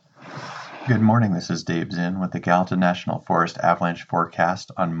Good morning, this is Dave Zinn with the Gallatin National Forest Avalanche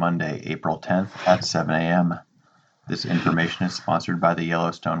Forecast on Monday, April 10th at 7 a.m. This information is sponsored by the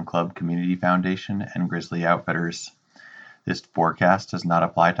Yellowstone Club Community Foundation and Grizzly Outfitters. This forecast does not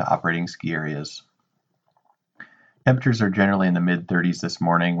apply to operating ski areas. Temperatures are generally in the mid-30s this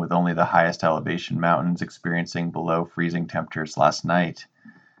morning, with only the highest elevation mountains experiencing below freezing temperatures last night.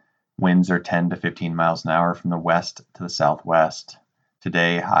 Winds are 10 to 15 miles an hour from the west to the southwest.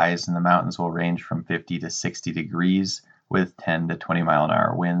 Today, highs in the mountains will range from 50 to 60 degrees, with 10 to 20 mile an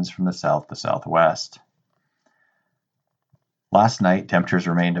hour winds from the south to southwest. Last night, temperatures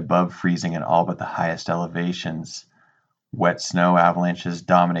remained above freezing at all but the highest elevations. Wet snow avalanches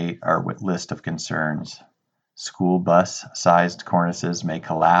dominate our list of concerns. School bus-sized cornices may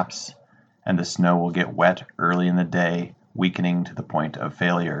collapse, and the snow will get wet early in the day, weakening to the point of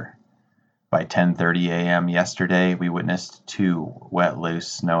failure. By 10:30 a.m. yesterday, we witnessed 2 wet loose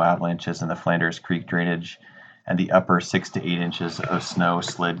snow avalanches in the Flanders Creek drainage, and the upper 6 to 8 inches of snow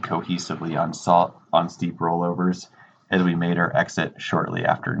slid cohesively on steep rollovers as we made our exit shortly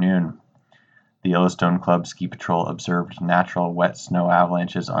after noon. The Yellowstone Club Ski Patrol observed natural wet snow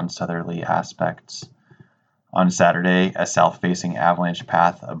avalanches on southerly aspects. On Saturday, a south-facing avalanche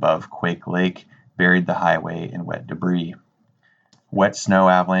path above Quake Lake buried the highway in wet debris. Wet snow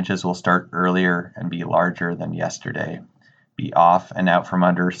avalanches will start earlier and be larger than yesterday, be off and out from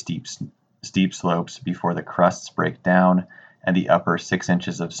under steep slopes before the crusts break down and the upper 6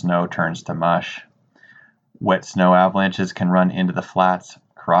 inches of snow turns to mush. Wet snow avalanches can run into the flats,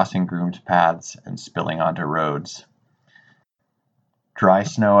 crossing groomed paths and spilling onto roads. Dry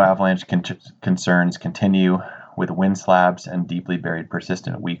snow avalanche concerns continue, with wind slabs and deeply buried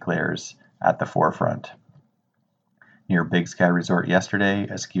persistent weak layers at the forefront. Near Big Sky Resort yesterday,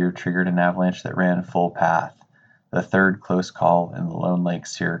 a skier triggered an avalanche that ran full path, the third close call in the Lone Lake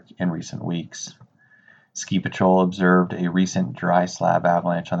Cirque in recent weeks. Ski Patrol observed a recent dry slab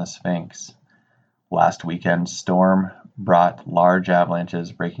avalanche on the Sphinx. Last weekend's storm brought large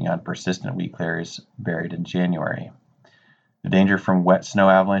avalanches breaking on persistent weak layers buried in January. The danger from wet snow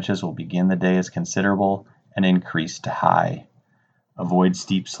avalanches will begin the day as considerable and increase to high. Avoid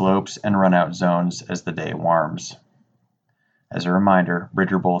steep slopes and run-out zones as the day warms. As a reminder,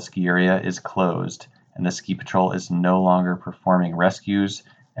 Bridger Bowl Ski Area is closed, and the Ski Patrol is no longer performing rescues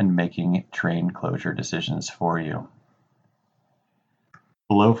and making train closure decisions for you.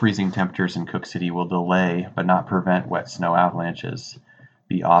 Below freezing temperatures in Cook City will delay but not prevent wet snow avalanches.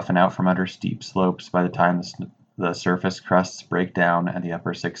 Be off and out from under steep slopes by the time the surface crusts break down and the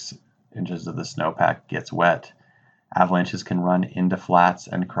upper 6 inches of the snowpack gets wet. Avalanches can run into flats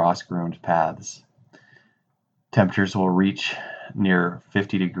and cross groomed paths. Temperatures will reach near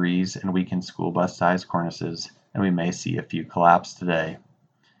 50 degrees and weaken school bus-sized cornices, and we may see a few collapse today.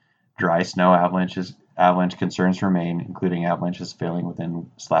 Dry snow avalanche concerns remain, including avalanches failing within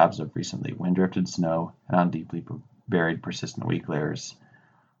slabs of recently wind-drifted snow and on deeply buried persistent weak layers.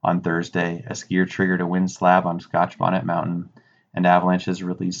 On Thursday, a skier triggered a wind slab on Scotch Bonnet Mountain, and avalanches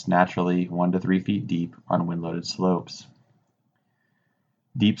released naturally 1 to 3 feet deep on wind-loaded slopes.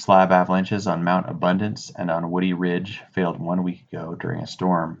 Deep slab avalanches on Mount Abundance and on Woody Ridge failed 1 week ago during a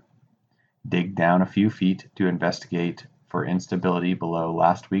storm. Dig down a few feet to investigate for instability below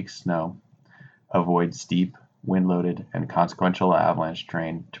last week's snow. Avoid steep, wind-loaded, and consequential avalanche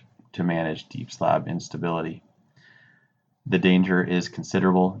terrain to manage deep slab instability. The danger is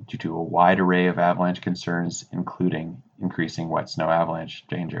considerable due to a wide array of avalanche concerns, including increasing wet snow avalanche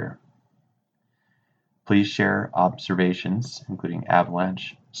danger. Please share observations, including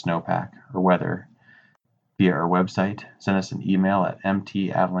avalanche, snowpack, or weather, via our website. Send us an email at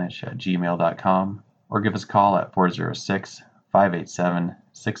mtavalanche@gmail.com or give us a call at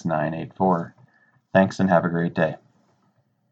 406-587-6984. Thanks and have a great day.